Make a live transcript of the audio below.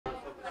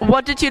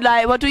What did you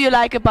like? What do you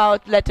like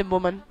about Latin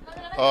women?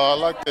 I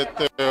like that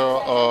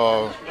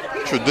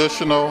they're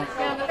traditional,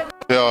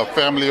 they're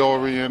family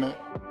oriented.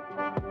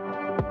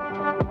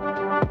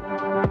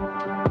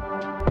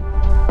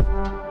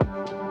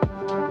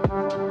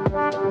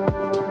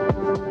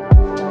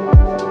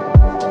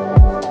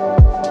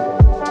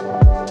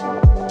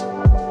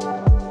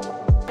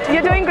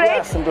 You're doing great?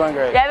 Yes, I'm doing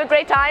great. You have a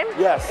great time?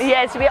 Yes.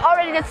 Yes, we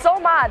already did so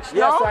much,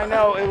 Yes, no? I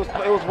know. It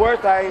was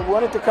worth. I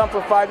wanted to come for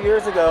 5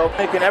 years ago,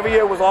 thinking every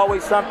year was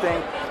always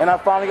something, and I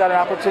finally got an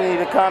opportunity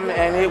to come,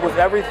 and it was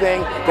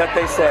everything that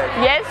they said.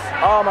 Yes?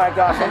 Oh my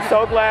gosh, I'm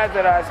so glad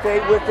that I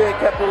stayed with it,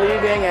 kept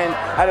believing, and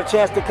had a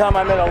chance to come.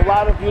 I met a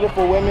lot of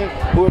beautiful women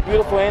who are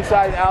beautiful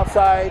inside and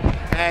outside,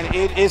 and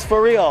it is for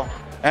real.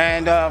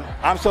 And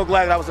I'm so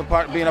glad that I was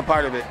being a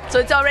part of it. So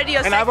it's already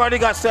your And I've already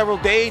got several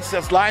dates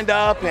that's lined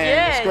up, and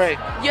yes. It's great.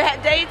 You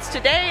had dates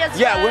today as well?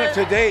 Yeah, we went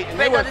to date, and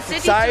they were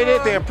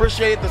excited. They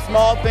appreciated the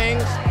small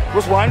things. It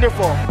was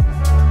wonderful.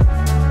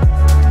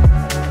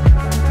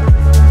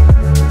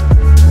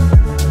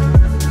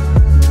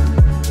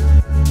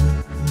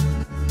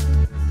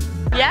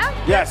 Yeah?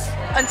 Yes.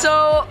 And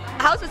so,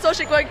 how's the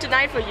social going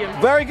tonight for you?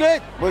 Very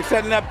good. We're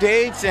setting up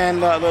dates,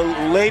 and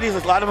the ladies,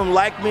 a lot of them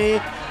like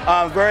me,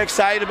 very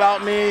excited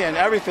about me and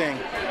everything.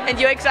 And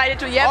you're excited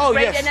too. You have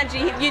great yes.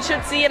 energy. You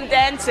should see him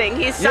dancing.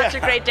 He's such a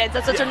great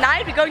dancer. So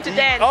tonight we're going to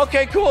dance.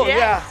 Okay, cool.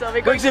 Yeah. So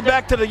we're brings it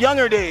back to the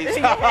younger days.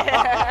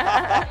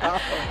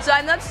 So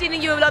I'm not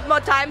seeing you a lot more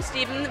time,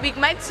 Stephen. We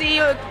might see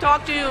you,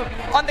 talk to you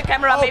on the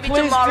camera maybe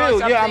tomorrow. Do. Or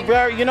something. Yeah, I'm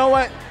very. You know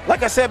what?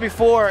 Like I said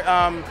before,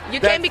 you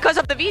came because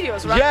of the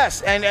videos, right?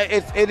 Yes, and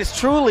it is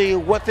truly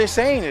what they're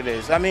saying it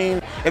is. I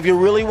mean, if you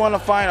really want to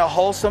find a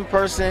wholesome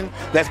person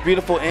that's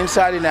beautiful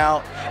inside and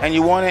out, and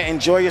you want to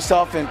enjoy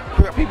yourself, and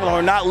people who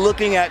are not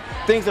looking at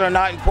things that are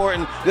not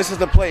important, this is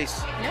the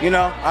place. You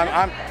know,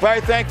 I'm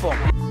very thankful.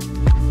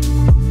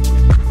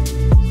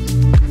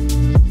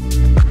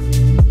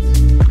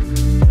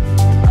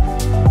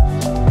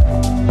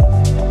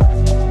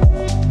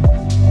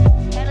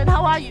 Helen,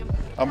 how are you?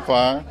 I'm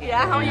fine.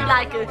 Yeah, how you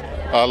like it?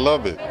 I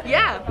love it.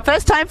 Yeah.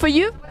 First time for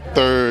you?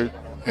 Third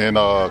in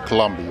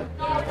Colombia.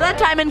 Third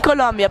time in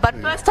Colombia, but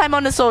first time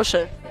on a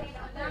social.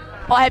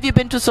 Or have you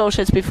been to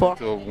socials before?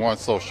 To one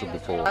social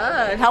before.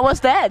 And how was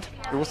that?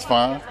 It was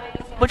fine.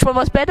 Which one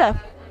was better?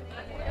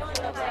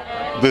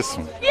 This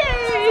one.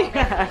 Yay!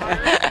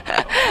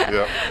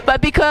 Yeah.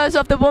 But because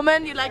of the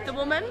woman, you like the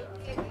woman?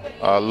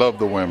 I love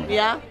the women.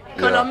 Yeah?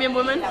 Colombian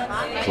women?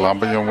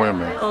 Colombian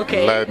women.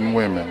 Okay. Latin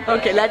women.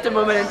 Okay, Latin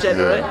women in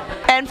general.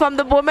 Yeah. And from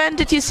the woman,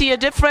 did you see a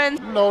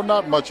difference? No,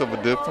 not much of a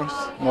difference.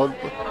 No,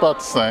 about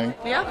the same.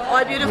 Yeah?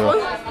 All beautiful?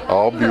 Yeah.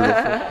 All beautiful.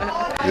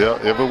 Yeah,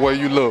 everywhere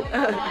you look,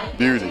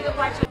 beauty.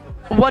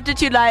 What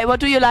did you like? What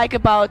do you like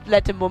about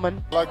Latin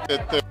women? I like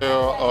that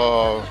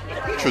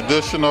they're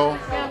traditional,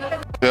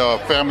 they're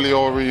family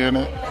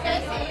oriented.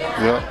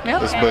 Yeah,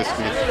 that's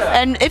basically it.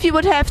 And if you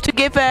would have to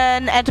give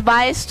an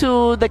advice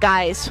to the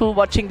guys who are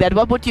watching that,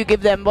 what would you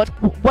give them?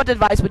 What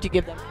advice would you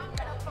give them?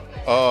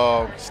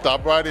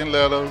 Stop writing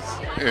letters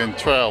and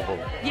travel.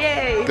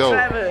 Yay, Go.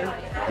 travel.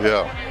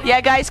 Yeah.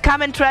 Yeah, guys,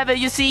 come and travel.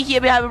 You see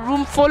here we have a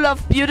room full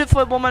of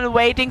beautiful women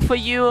waiting for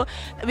you.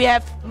 We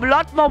have a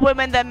lot more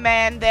women than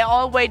men. They're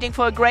all waiting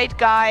for a great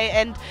guy.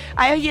 And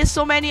I hear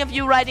so many of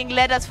you writing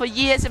letters for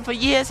years and for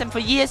years and for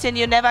years, and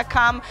you never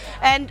come.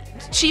 And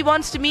she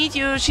wants to meet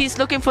you. She's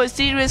looking for a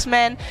serious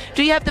man.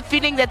 Do you have the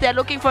feeling that they're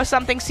looking for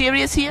something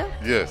serious here?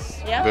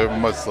 Yes. Yeah? Very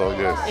much so,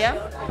 yes. Yeah.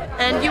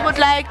 And you would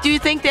like, do you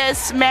think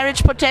there's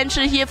marriage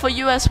potential here for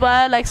you as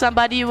well? Like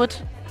somebody you would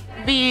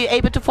be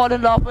able to fall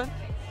in love with?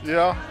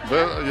 Yeah,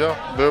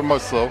 very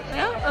much so.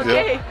 Yeah,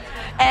 okay. Yeah.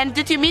 And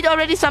did you meet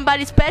already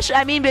somebody special?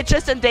 I mean, we're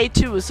just on day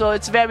 2, so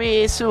it's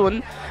very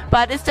soon.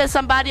 But is there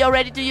somebody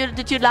already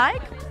did you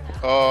like?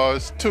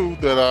 It's 2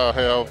 that I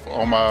have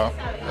on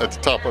at the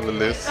top of the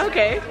list.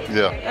 Okay.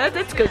 Yeah.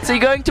 That's good. So you're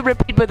going to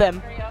repeat with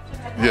them?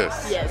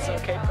 Yes. Yes,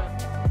 okay.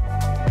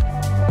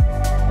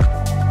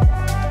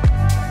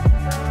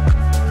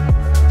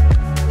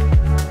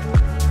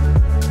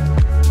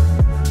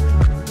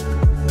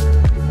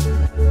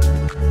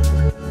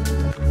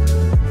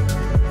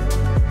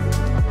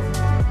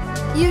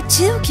 You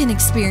too can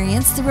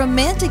experience the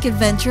romantic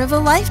adventure of a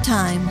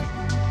lifetime.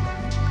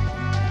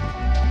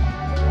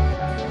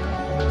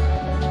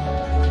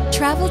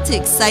 Travel to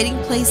exciting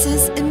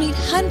places and meet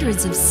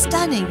hundreds of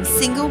stunning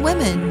single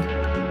women.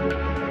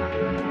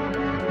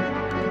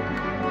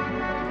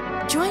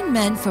 Join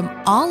men from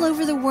all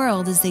over the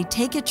world as they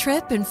take a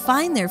trip and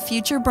find their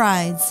future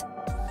brides.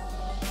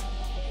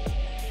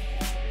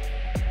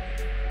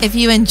 If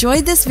you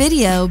enjoyed this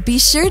video, be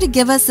sure to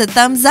give us a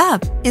thumbs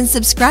up and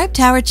subscribe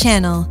to our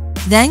channel.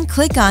 Then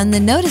click on the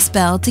notice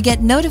bell to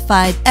get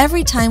notified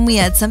every time we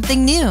add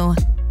something new.